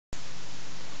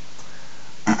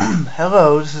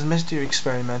Hello, this is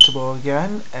Mr.Experimentable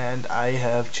again, and I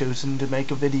have chosen to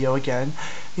make a video again.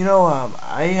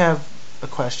 I have a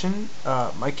question.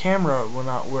 My camera will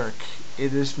not work.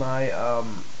 It is my,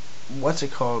 what's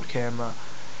it called camera.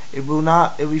 It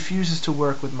refuses to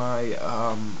work with my,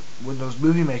 Windows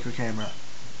Movie Maker camera.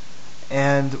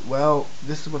 And, well,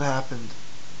 this is what happened.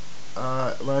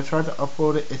 When I tried to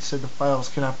upload it, it said the files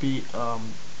cannot be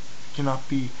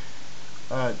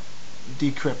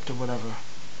decrypted or whatever.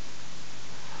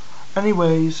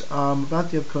 Anyways,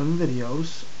 about the upcoming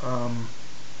videos,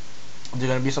 there's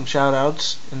gonna be some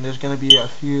shoutouts, and there's gonna be a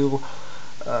few.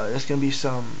 There's gonna be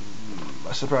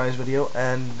a surprise video,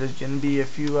 and there's gonna be a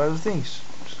few other things.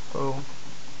 So,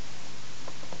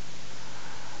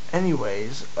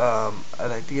 anyways, I'd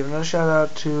like to give another shout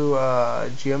out to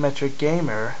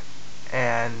GeometricGamer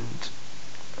and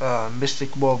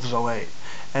Mystic Wolves 08,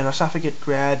 and let's not forget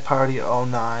Grad Party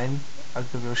 09. I'll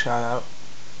give you a shout out.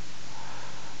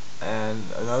 And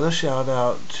another shout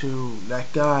out to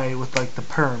that guy with like the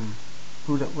perm,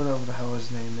 whatever the hell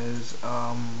his name is.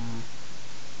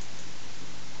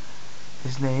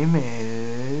 His name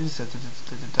is.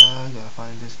 Gotta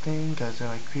find this thing because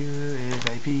my computer is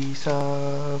a piece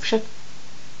of shit.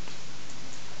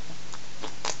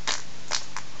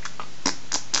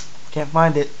 Can't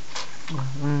find it.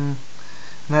 And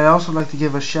I'd also like to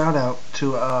give a shout out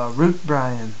to Root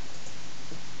Brian.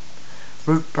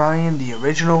 Root Brian, the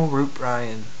original Root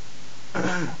Brian.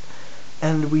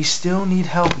 And we still need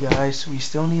help, guys. We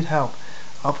still need help.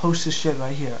 I'll post this shit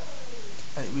right here.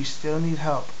 We still need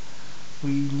help.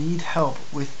 We need help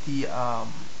with the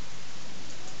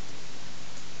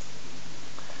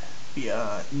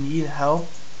need help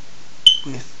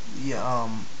with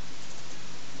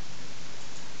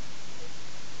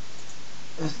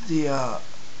the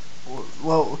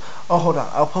well, oh, hold on.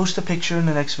 I'll post a picture in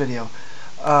the next video.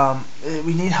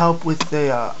 We need help with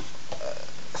the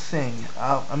thing.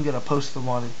 I'm gonna post the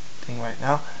wanted thing right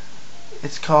now.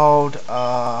 It's called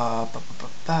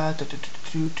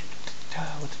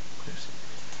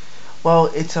well,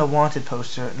 it's a wanted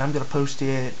poster, and I'm gonna post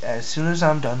it as soon as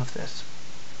I'm done with this.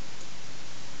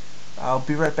 I'll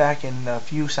be right back in a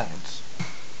few seconds.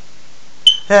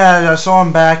 Yeah, so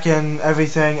I'm back and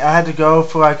everything. I had to go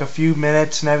for like a few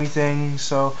minutes and everything,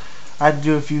 so I had to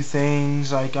do a few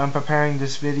things. Like, I'm preparing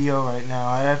this video right now.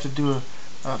 I have to do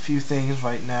a few things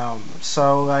right now.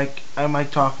 So, like, I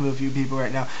might talk to a few people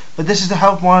right now. But this is the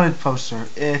Help Wanted poster.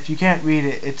 If you can't read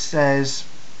it, it says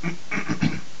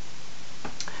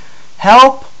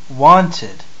Help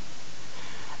Wanted.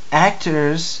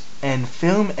 Actors and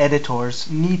film editors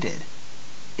needed.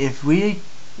 We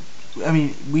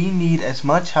need as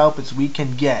much help as we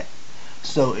can get.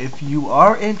 So if you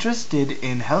are interested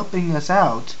in helping us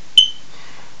out,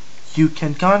 you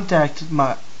can contact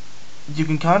me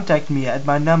at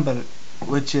my number,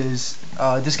 which is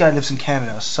this guy lives in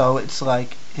Canada, so it's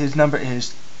like his number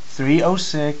is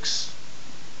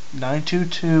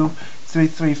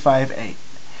 306-922-3358.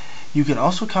 You can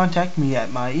also contact me at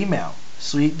my email,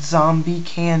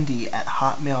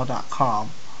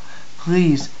 sweetzombiecandi@hotmail.com.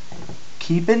 Please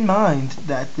keep in mind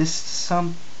that this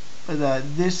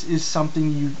is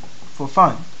something we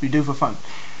do for fun.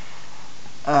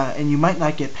 And you might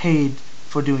not get paid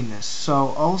for doing this.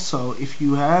 So also, if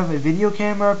you have a video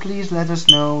camera, please let us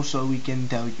know so we can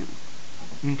tell you.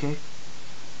 Okay?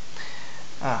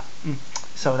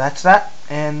 So that's that.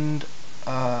 And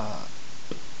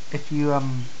if you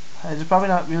there's probably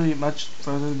not really much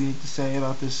further we need to say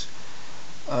about this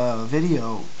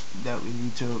video that we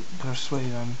need to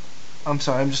persuade on. I'm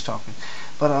sorry, I'm just talking.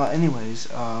 But anyways,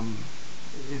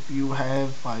 if you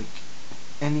have like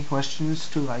any questions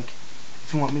to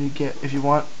if you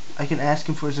want, I can ask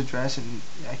him for his address, and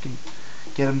I can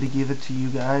get him to give it to you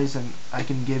guys, and I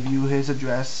can give you his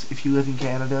address if you live in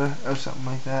Canada or something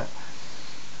like that.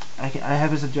 I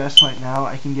have his address right now.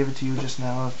 I can give it to you just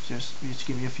now. If just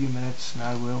give me a few minutes, and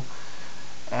I will.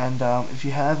 And if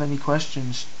you have any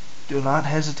questions, do not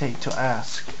hesitate to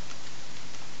ask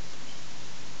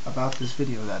about this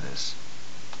video, that is.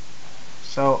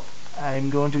 So I'm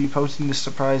going to be posting this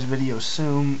surprise video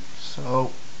soon,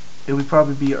 so it would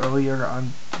probably be later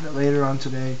on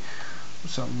today or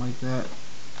something like that.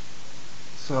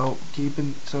 So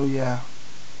yeah.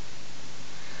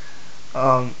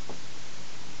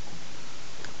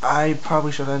 I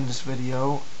probably should end this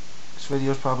video. This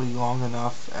video is probably long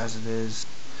enough as it is.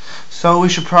 So we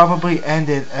should probably end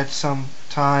it at some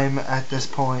time at this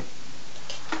point.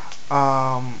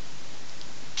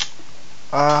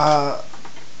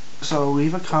 So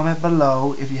leave a comment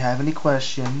below if you have any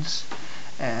questions,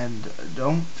 and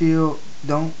don't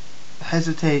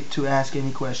hesitate to ask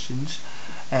any questions.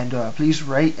 And please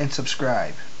rate and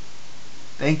subscribe.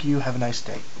 Thank you. Have a nice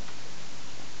day.